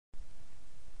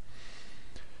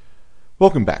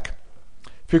Welcome back.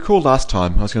 If you recall last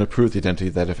time, I was going to prove the identity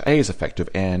that if a is a factor of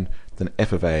n, then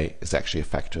f of a is actually a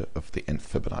factor of the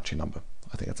nth Fibonacci number.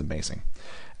 I think that's amazing.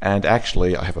 And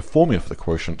actually, I have a formula for the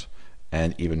quotient,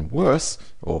 and even worse,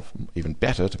 or even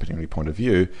better, depending on your point of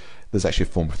view, there's actually a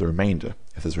formula for the remainder,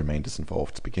 if there's remainders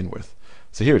involved to begin with.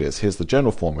 So here it is. Here's the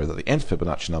general formula that the nth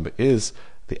Fibonacci number is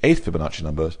the 8th Fibonacci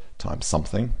number times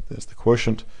something, there's the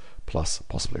quotient, plus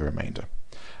possibly a remainder.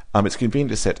 It's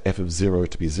convenient to set f of 0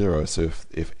 to be 0, so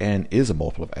if n is a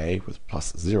multiple of a with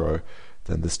plus 0,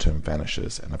 then this term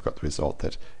vanishes, and I've got the result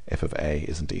that f of a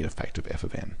is indeed a factor of f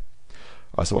of n.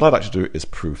 Alright, so what I'd like to do is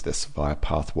prove this via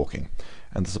path walking,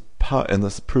 and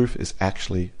this proof is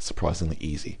actually surprisingly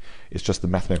easy. It's just the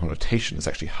mathematical notation is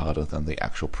actually harder than the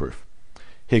actual proof.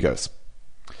 Here goes.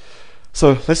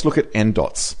 So let's look at n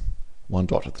dots. One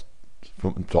dot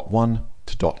from dot 1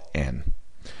 to dot n.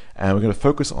 And we're going to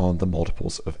focus on the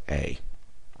multiples of a.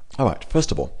 Alright,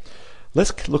 first of all,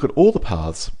 let's look at all the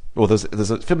paths. Well, there's a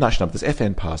Fibonacci number, there's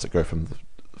fn paths that go from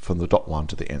the dot 1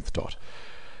 to the nth dot.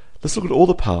 Let's look at all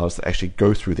the paths that actually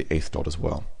go through the 8th dot as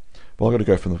well. Well, I'm going to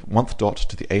go from the 1th dot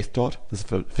to the 8th dot. There's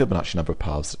a Fibonacci number of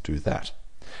paths that do that.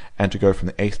 And to go from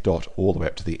the 8th dot all the way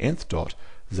up to the nth dot,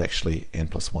 there's actually n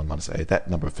plus 1 minus a. That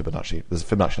number of Fibonacci, there's a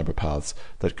Fibonacci number of paths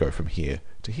that go from here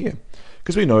to here.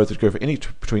 Because we know that go for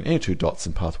between any two dots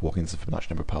in path walking, there's a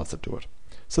Fibonacci number of paths that do it.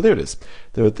 So there it is.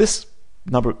 There are this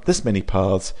many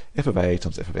paths, f of a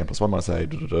times f of n plus 1 minus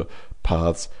a,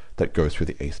 paths that go through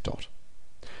the 8th dot.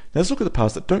 Now let's look at the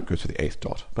paths that don't go through the 8th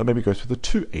dot, but maybe go through the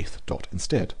 2/8th dot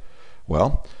instead.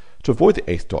 Well, to avoid the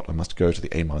 8th dot, I must go to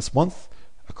the a minus 1th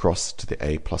across to the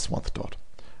a plus 1th dot.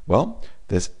 Well,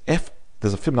 there's a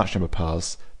Fibonacci number of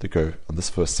paths that go on this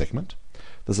first segment.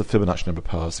 There's a Fibonacci number of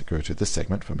paths that go to this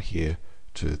segment from here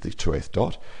to the 2/8th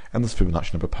dot, and there's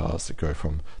Fibonacci number of paths that go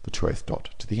from the 2/8th dot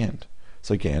to the end.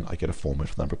 So again, I get a formula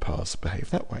for the number of paths that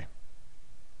behave that way.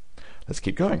 Let's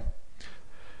keep going.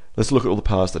 Let's look at all the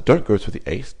paths that don't go through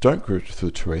the 8th, don't go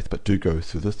through the 2/8th, but do go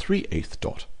through the 3/8th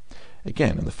dot.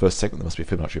 Again, in the first segment, there must be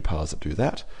Fibonacci paths that do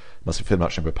that. There must be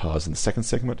Fibonacci number of paths in the second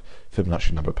segment,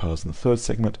 Fibonacci number of paths in the third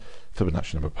segment,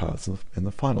 Fibonacci number of paths in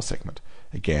the final segment.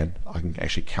 Again, I can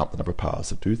actually count the number of paths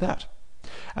that do that.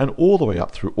 And all the way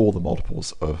up through all the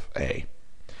multiples of a.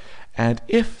 And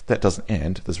if that doesn't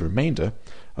end, there's a remainder.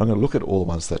 I'm going to look at all the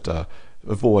ones that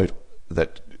avoid the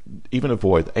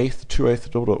 8th,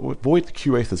 2/8th, avoid the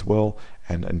q8th as well,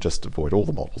 and just avoid all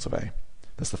the multiples of a.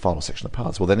 That's the final section of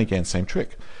paths. Well, then again, same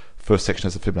trick. First section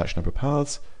has a Fibonacci number of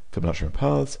paths, Fibonacci number of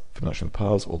paths, Fibonacci number of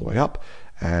paths, all the way up,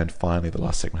 and finally the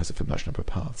last segment has a Fibonacci number of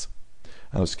paths.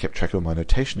 And I just kept track of my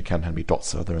notation to count how many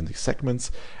dots are there in these segments,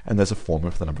 and there's a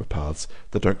formula for the number of paths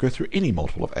that don't go through any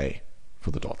multiple of a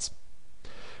for the dots.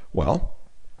 Well,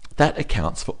 that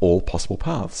accounts for all possible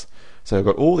paths. So I've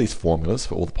got all these formulas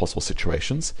for all the possible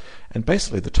situations, and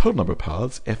basically the total number of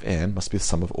paths, fn, must be the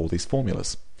sum of all these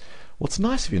formulas. What's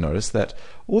nice if you notice that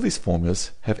all these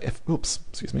formulas have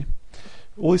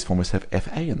all these formulas have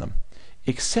fa in them,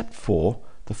 except for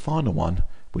the final one,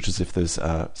 which is if there's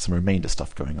some remainder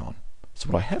stuff going on. So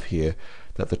what I have here,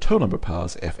 that the total number of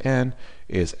paths, fn,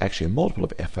 is actually a multiple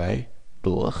of fa,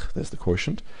 there's the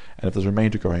quotient, and if there's a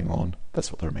remainder going on,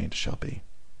 that's what the remainder shall be.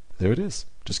 There it is,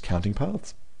 just counting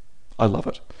paths. I love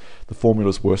it. The formula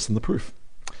is worse than the proof,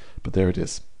 but there it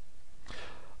is.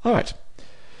 Alright,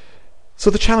 so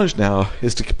the challenge now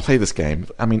is to play this game.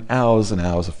 I mean, hours and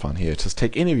hours of fun here. Just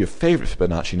take any of your favorite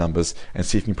Fibonacci numbers and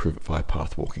see if you can prove it via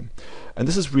path walking. And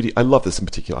this is really, I love this in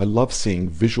particular. I love seeing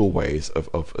visual ways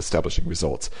of establishing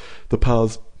results. The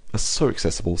paths are so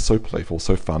accessible, so playful,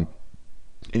 so fun.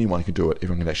 Anyone can do it.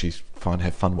 Everyone can actually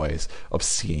have fun ways of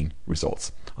seeing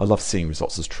results. I love seeing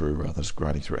results as true rather than just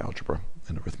grinding through algebra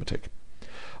and arithmetic.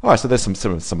 Alright, so there's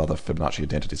some other Fibonacci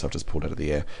identities I've just pulled out of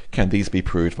the air. Can these be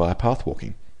proved via path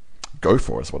walking? Go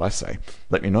for it is what I say.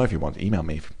 Let me know if you want. Email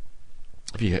me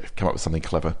if you come up with something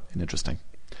clever and interesting.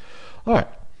 Alright,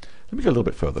 let me go a little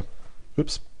bit further.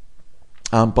 Oops.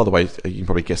 By the way, you can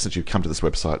probably guess that you come to this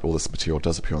website, all this material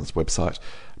does appear on this website,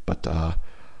 but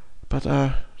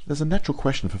there's a natural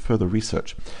question for further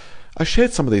research. I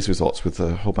shared some of these results with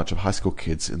a whole bunch of high school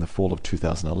kids in the fall of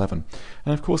 2011,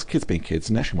 and of course kids being kids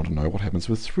naturally want to know what happens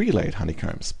with 3-layered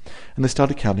honeycombs, and they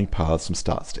started counting paths from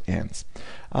starts to ends.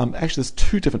 Actually, there's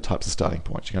 2 different types of starting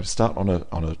points. You're going to start on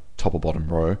a top or bottom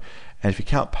row, and if you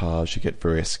count paths, you get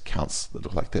various counts that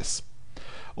look like this.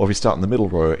 Or if you start in the middle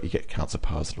row, you get counts of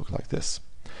paths that look like this.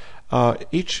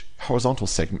 Each horizontal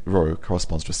segment row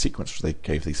corresponds to a sequence, which they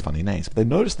gave these funny names. But they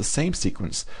noticed the same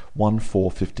sequence, 1,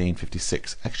 4, 15,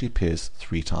 56, actually appears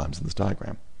 3 times in this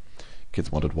diagram.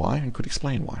 Kids wondered why and could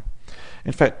explain why.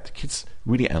 In fact, the kids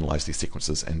really analysed these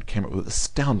sequences and came up with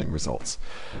astounding results.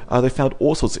 They found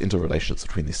all sorts of interrelationships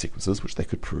between these sequences, which they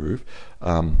could prove.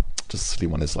 Just a silly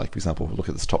one is like, for example, look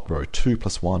at this top row. 2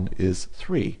 plus 1 is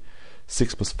 3.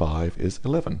 6 plus 5 is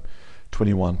 11.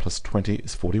 21 plus 20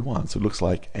 is 41. So it looks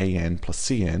like AN plus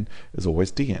CN is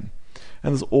always DN.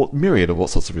 And there's a myriad of all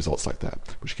sorts of results like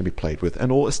that, which can be played with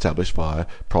and all established via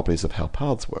properties of how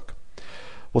paths work.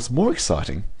 What's more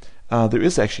exciting, there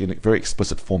is actually a very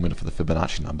explicit formula for the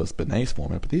Fibonacci numbers, Benet's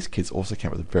formula, but these kids also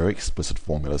came up with very explicit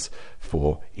formulas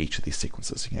for each of these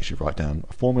sequences. You can actually write down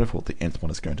a formula for what the nth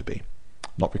one is going to be.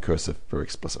 Not recursive, very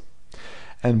explicit.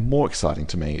 And more exciting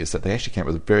to me is that they actually came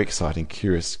up with very exciting,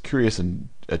 curious and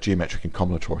geometric and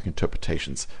combinatoric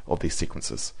interpretations of these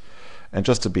sequences. And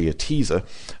just to be a teaser,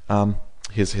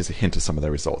 here's a hint of some of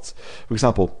their results. For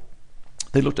example,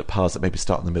 they looked at paths that maybe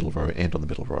start in the middle row and end on the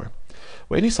middle row.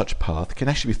 Well, any such path can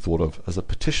actually be thought of as a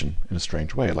partition in a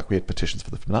strange way. Like we had partitions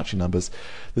for the Fibonacci numbers,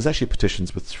 there's actually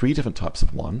partitions with 3 different types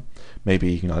of 1.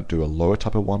 Maybe you can do a lower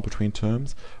type of 1 between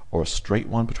terms, or a straight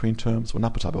 1 between terms, or an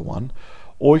upper type of 1.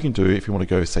 Or you can do, if you want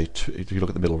to go, say, if you look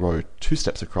at the middle row, 2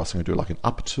 steps across, and do like an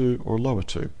upper 2 or a lower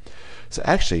 2. So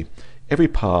actually, every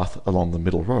path along the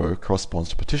middle row corresponds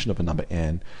to a partition of a number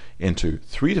n into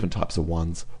 3 different types of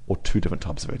 1s or 2 different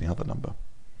types of any other number.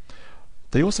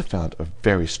 They also found a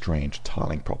very strange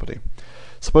tiling property.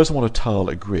 Suppose I want to tile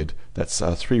a grid that's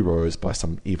 3 rows by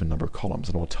some even number of columns,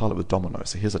 and I want to tile it with dominoes.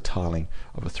 So here's a tiling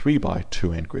of a 3 by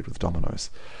 2n grid with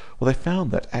dominoes. Well, they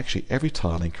found that actually every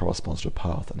tiling corresponds to a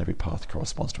path, and every path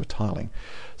corresponds to a tiling.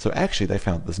 So actually they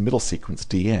found this middle sequence,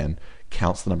 dn,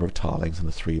 counts the number of tilings in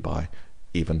a 3 by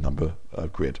even number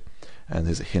grid. And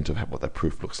there's a hint of what that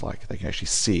proof looks like. They can actually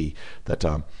see that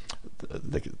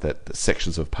that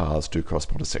sections of paths do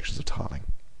correspond to sections of tiling,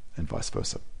 and vice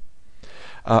versa.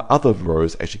 Other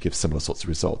rows actually give similar sorts of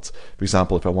results. For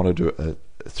example, if I want to do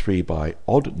a 3 by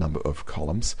odd number of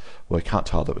columns, well, I can't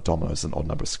tile that with dominoes an odd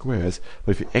number of squares,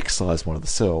 but if you excise one of the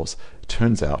cells, it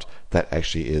turns out that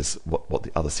actually is what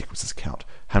the other sequences count.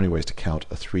 How many ways to count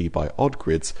a 3 by odd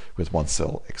grids with 1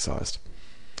 cell excised.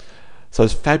 So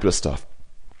it's fabulous stuff.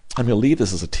 I'm going to leave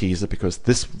this as a teaser because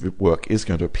this work is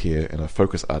going to appear in a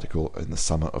Focus article in the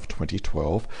summer of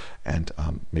 2012 and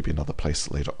maybe another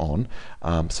place later on.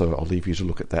 So I'll leave you to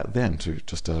look at that then, to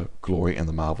just glory in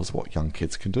the marvels of what young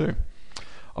kids can do.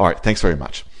 All right, thanks very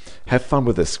much. Have fun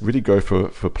with this. Really go for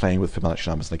playing with Fibonacci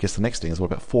numbers. And I guess the next thing is, what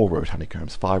about 4-row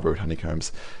honeycombs, 5-row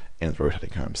honeycombs, nth-row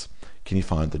honeycombs? Can you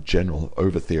find the general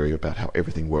over theory about how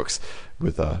everything works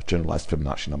with generalized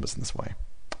Fibonacci numbers in this way?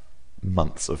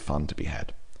 Months of fun to be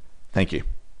had. Thank you.